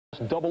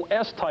Double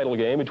S title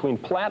game between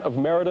Platt of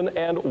Meriden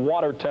and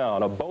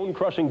Watertown. A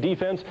bone-crushing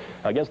defense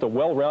against a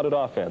well-rounded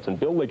offense, and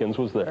Bill Liggins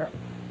was there.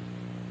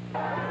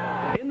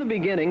 In the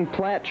beginning,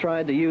 Platt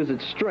tried to use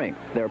its strength,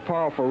 their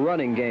powerful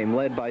running game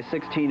led by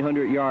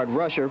 1,600-yard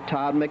rusher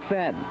Todd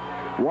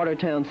McFadden.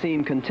 Watertown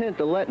seemed content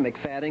to let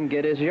McFadden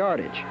get his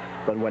yardage,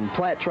 but when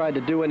Platt tried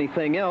to do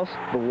anything else,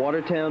 the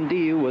Watertown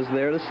D was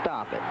there to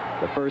stop it.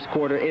 The first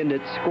quarter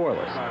ended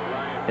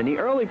scoreless. In the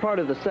early part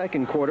of the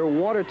second quarter,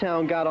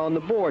 Watertown got on the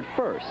board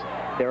first.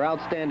 Their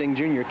outstanding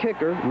junior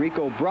kicker,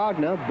 Rico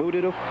Brogna,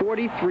 booted a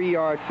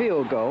 43-yard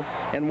field goal,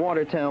 and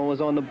Watertown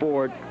was on the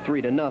board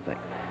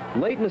 3-0.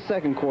 Late in the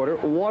second quarter,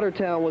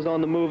 Watertown was on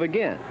the move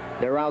again.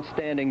 Their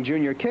outstanding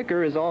junior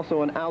kicker is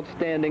also an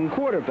outstanding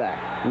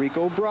quarterback.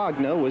 Rico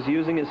Brogna was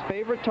using his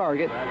favorite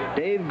target,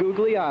 Dave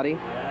Gugliotti,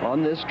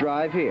 on this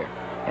drive here.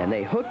 And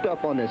they hooked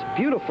up on this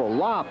beautiful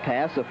lob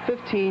pass of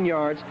 15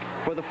 yards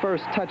for the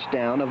first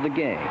touchdown of the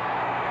game.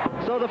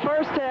 So the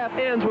first half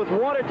ends with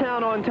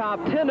Watertown on top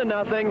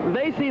 10-0.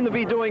 They seem to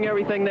be doing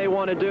everything they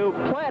want to do.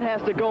 Platt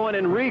has to go in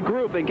and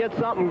regroup and get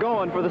something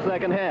going for the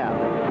second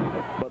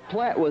half. But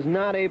Platt was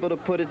not able to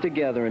put it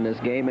together in this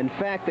game. In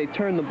fact, they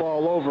turned the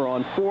ball over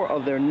on 4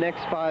 of their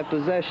next 5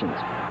 possessions.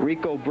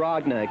 Rico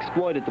Brogna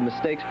exploited the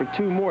mistakes for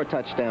 2 more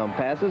touchdown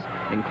passes,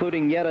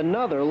 including yet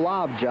another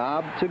lob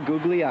job to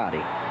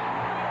Gugliotti.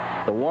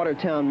 The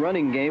Watertown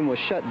running game was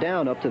shut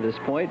down up to this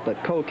point,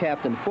 but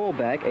co-captain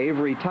fullback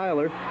Avery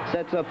Tyler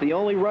sets up the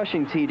only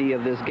rushing TD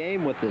of this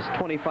game with this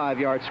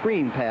 25-yard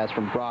screen pass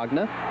from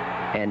Brogna,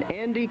 and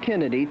Andy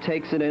Kennedy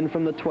takes it in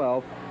from the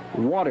 12.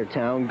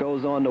 Watertown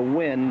goes on to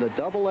win the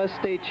Double S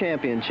State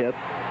Championship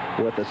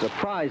with a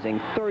surprising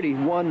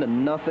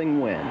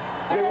 31-0 win.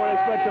 They weren't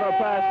expecting our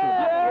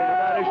passes. They're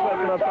not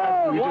expecting our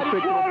passes. We just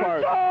picked them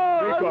apart.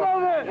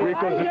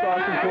 Rico's just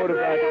awesome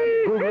quarterback.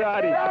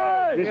 Gugliotti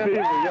this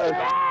season, yes.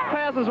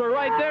 Passes were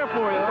right there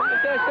for you.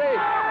 What can I say?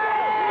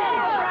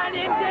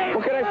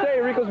 What can I say?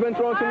 Rico's been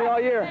throwing to me all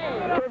year.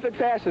 Perfect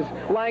passes.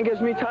 Line gives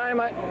me time.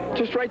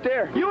 Just right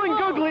there. You and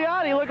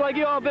Gugliotti look like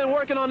you all been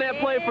working on that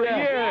play for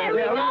years. Yeah,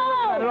 we've been working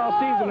on it all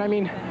season. I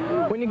mean,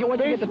 once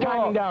you get the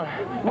timing down,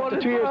 after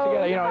 2 years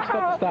together, you know, it's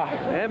tough to stop.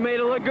 That made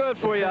it look good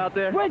for you out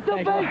there. Wait, the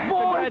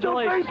baseball!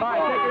 Congratulations. All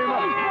right, thank you very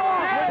much.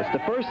 It's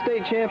the first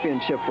state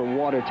championship for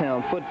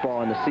Watertown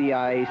football in the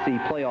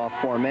CIAC playoff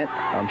format.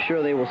 I'm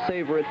sure they will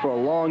savor it for a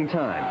long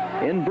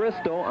time. In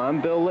Bristol, I'm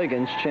Bill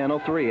Liggins, Channel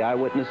 3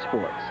 Eyewitness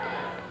Sports.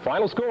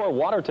 Final score,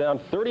 Watertown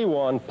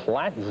 31,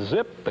 Platt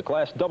zip. The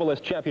Class SS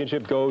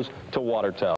championship goes to Watertown.